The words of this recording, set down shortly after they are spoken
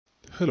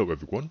Hello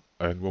everyone,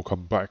 and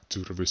welcome back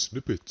to Revit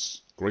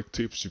Snippets. Great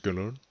tips you can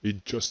learn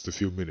in just a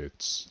few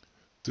minutes.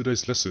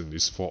 Today's lesson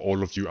is for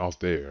all of you out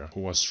there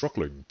who are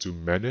struggling to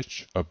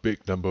manage a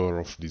big number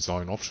of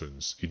design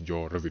options in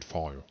your Revit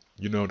file.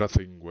 You know that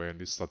thing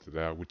when it started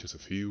out with just a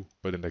few,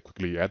 but then they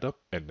quickly add up,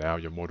 and now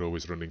your model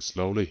is running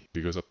slowly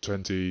because of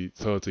 20,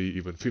 30,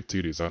 even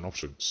 50 design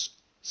options.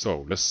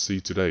 So let's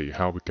see today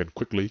how we can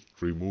quickly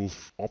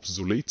remove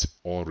obsolete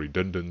or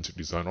redundant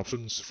design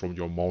options from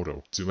your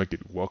model to make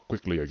it work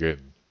quickly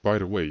again. By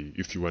the way,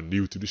 if you are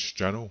new to this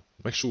channel,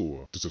 make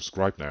sure to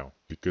subscribe now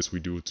because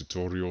we do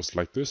tutorials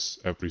like this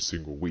every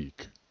single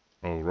week.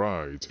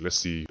 Alright, let's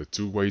see the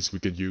two ways we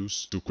can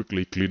use to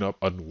quickly clean up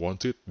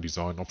unwanted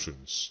design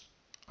options.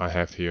 I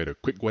have here the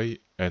quick way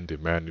and the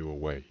manual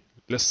way.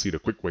 Let's see the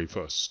quick way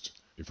first.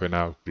 If I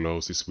now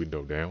close this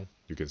window down,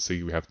 you can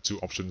see we have two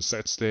option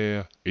sets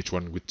there, each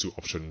one with two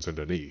options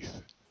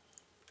underneath.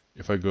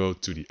 If I go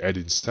to the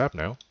Add-ins tab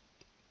now,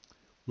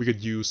 we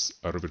can use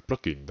a Revit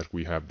plugin that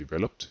we have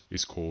developed.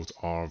 It's called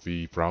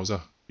RV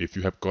Browser. If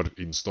you have got it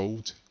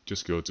installed,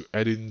 just go to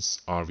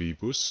Add-ins, RV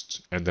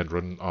Boost, and then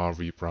run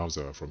RV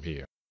Browser from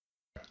here.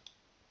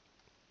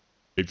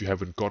 If you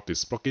haven't got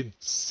this plugin,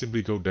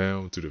 simply go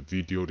down to the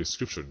video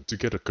description to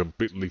get a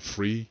completely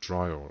free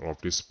trial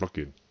of this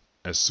plugin.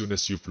 As soon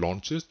as you've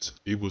launched it,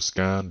 it will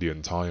scan the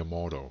entire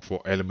model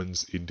for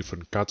elements in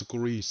different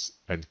categories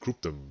and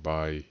group them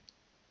by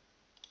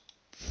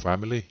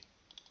family,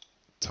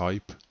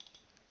 type,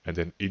 and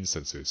then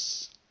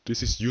instances.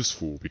 This is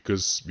useful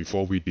because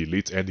before we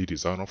delete any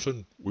design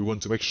option, we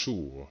want to make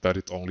sure that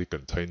it only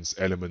contains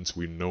elements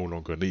we no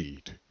longer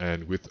need.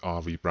 And with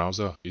RV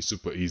Browser, it's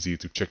super easy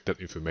to check that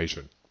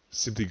information.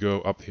 Simply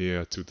go up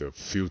here to the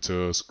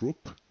Filters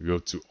group, go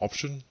to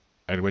Option,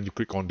 and when you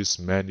click on this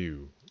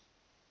menu,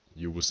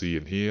 you will see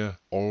in here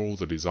all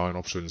the design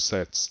option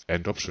sets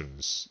and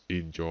options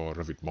in your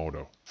Revit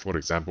model. For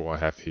example, I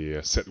have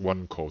here set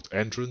 1 called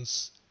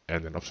Entrance,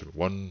 and then option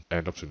 1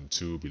 and option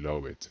 2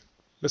 below it.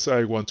 Let's say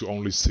I want to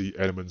only see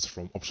elements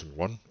from option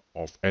 1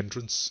 of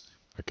Entrance.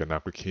 I can now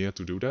click here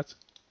to do that.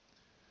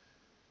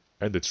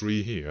 And the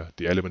tree here,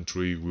 the element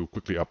tree, will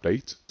quickly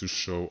update to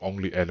show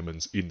only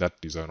elements in that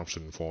design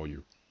option for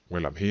you.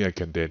 While I'm here, I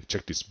can then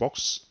check this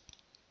box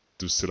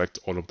to select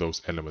all of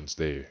those elements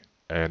there.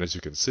 And as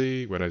you can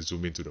see, when I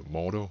zoom into the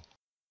model,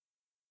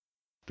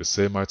 the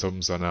same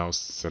items are now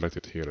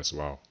selected here as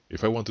well.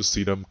 If I want to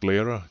see them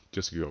clearer,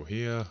 just go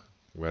here,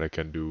 where I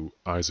can do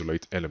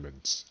isolate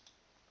elements.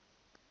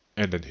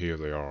 And then here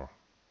they are.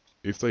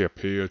 If they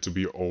appear to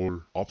be all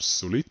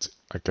obsolete,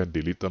 I can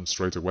delete them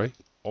straight away.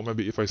 Or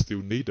maybe if I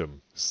still need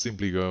them,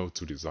 simply go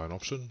to design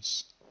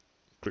options,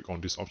 click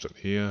on this option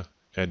here,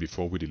 and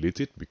before we delete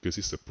it, because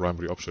it's the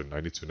primary option,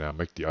 I need to now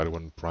make the other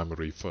one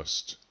primary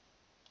first.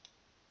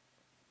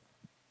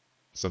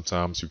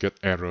 Sometimes you get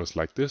errors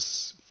like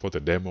this. For the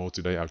demo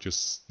today, I'll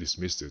just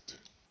dismiss it.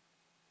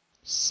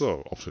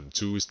 So option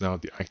 2 is now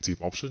the active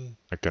option.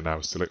 I can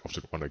now select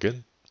option 1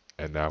 again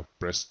and now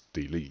press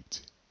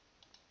delete.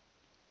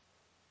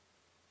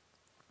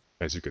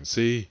 As you can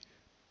see,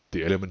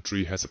 the element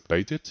tree has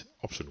updated.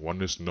 Option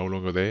 1 is no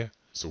longer there.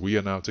 So we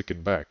are now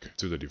taken back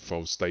to the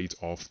default state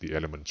of the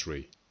element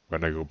tree.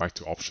 When I go back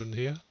to option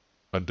here,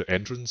 under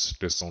entrance,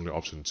 there's only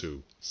option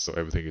 2, so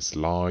everything is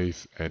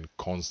live and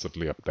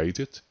constantly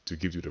updated to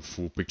give you the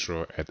full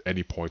picture at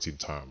any point in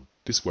time.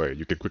 This way,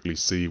 you can quickly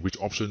see which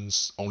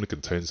options only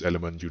contains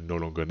element you no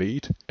longer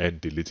need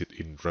and delete it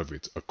in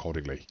Revit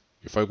accordingly.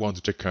 If I want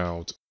to check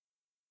out,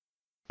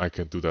 I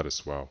can do that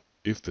as well.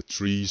 If the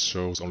tree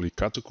shows only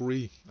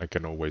category, I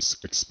can always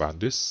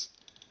expand this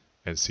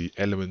and see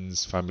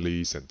elements,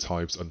 families, and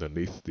types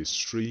underneath this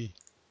tree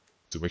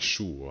to make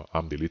sure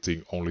I'm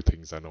deleting only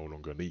things I no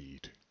longer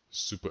need.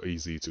 Super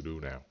easy to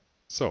do now.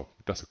 So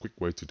that's a quick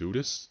way to do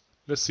this.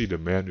 Let's see the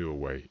manual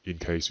way in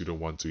case you don't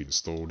want to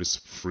install this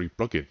free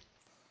plugin.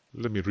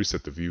 Let me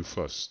reset the view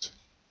first.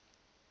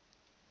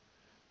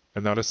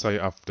 And now let's say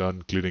I've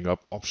done cleaning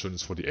up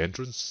options for the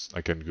entrance.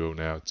 I can go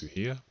now to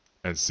here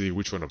and see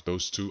which one of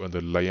those two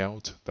under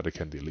layout that I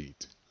can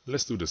delete.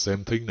 Let's do the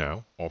same thing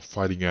now of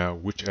finding out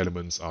which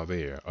elements are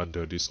there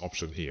under this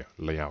option here,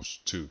 layout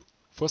 2.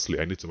 Firstly,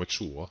 I need to make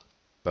sure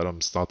that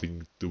I'm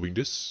starting doing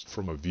this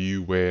from a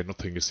view where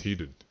nothing is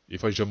hidden.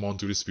 If I jump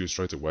onto this view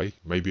straight away,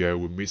 maybe I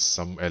will miss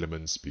some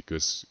elements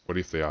because what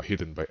if they are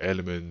hidden by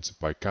element,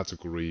 by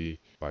category,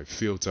 by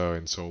filter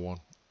and so on.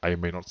 I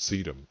may not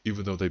see them,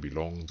 even though they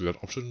belong to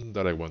that option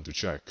that I want to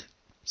check.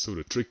 So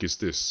the trick is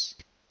this.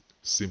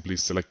 Simply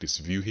select this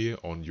view here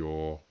on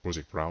your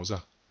project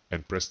browser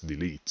and press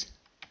delete.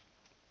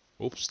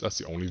 Oops, that's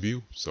the only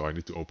view, so I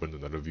need to open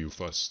another view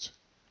first.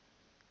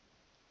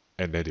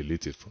 And then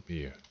delete it from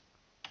here.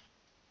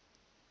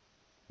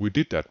 We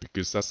did that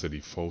because that's the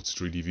default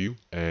 3D view,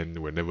 and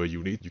whenever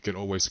you need, you can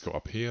always go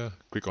up here,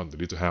 click on the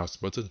little house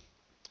button,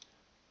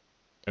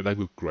 and that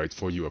will create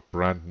for you a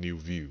brand new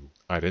view,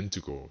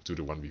 identical to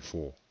the one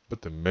before.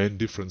 But the main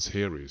difference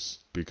here is,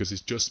 because it's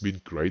just been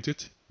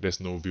created, there's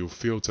no view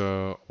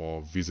filter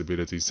or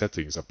visibility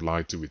settings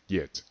applied to it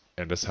yet.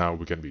 And that's how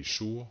we can be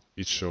sure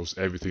it shows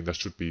everything that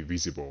should be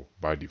visible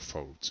by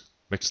default.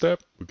 Next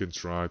step, we can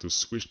try to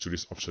switch to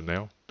this option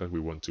now that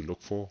we want to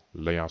look for,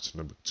 layout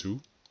number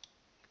 2.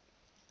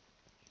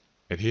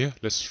 And here,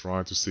 let's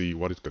try to see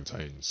what it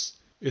contains.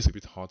 It's a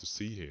bit hard to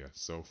see here,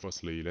 so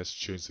firstly, let's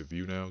change the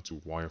view now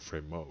to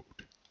wireframe mode.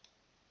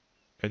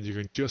 And you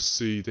can just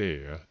see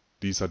there,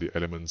 these are the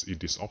elements in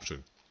this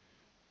option.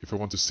 If I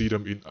want to see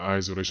them in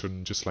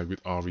isolation just like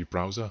with RV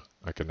browser,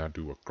 I can now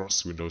do a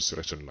cross-window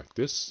selection like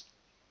this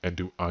and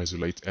do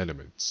isolate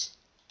elements.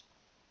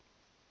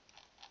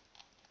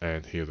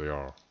 And here they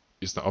are.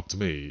 It's now up to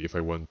me if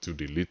I want to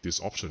delete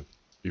this option.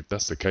 If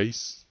that's the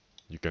case,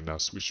 you can now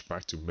switch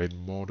back to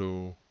main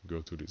model,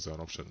 go to design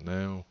option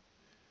now,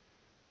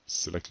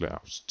 select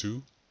layouts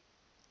 2,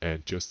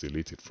 and just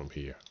delete it from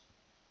here.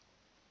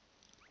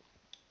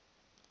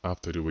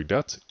 After doing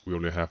that, we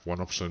only have one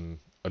option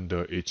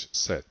under each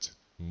set,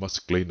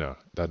 much cleaner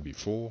than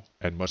before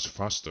and much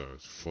faster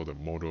for the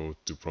model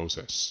to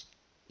process.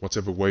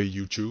 Whatever way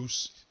you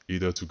choose,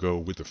 either to go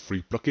with a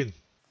free plugin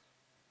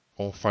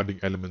or finding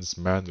elements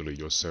manually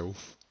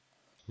yourself,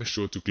 make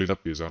sure to clean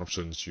up design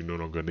options you no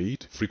longer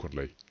need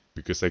frequently,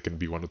 because they can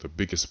be one of the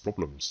biggest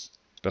problems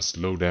that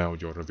slow down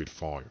your Revit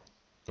file.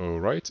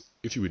 Alright,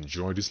 if you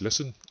enjoyed this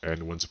lesson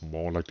and want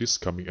more like this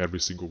coming every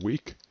single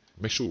week,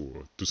 make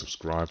sure to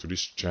subscribe to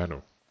this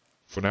channel.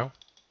 For now,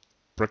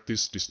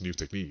 practice this new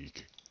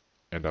technique,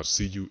 and I'll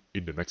see you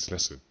in the next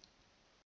lesson.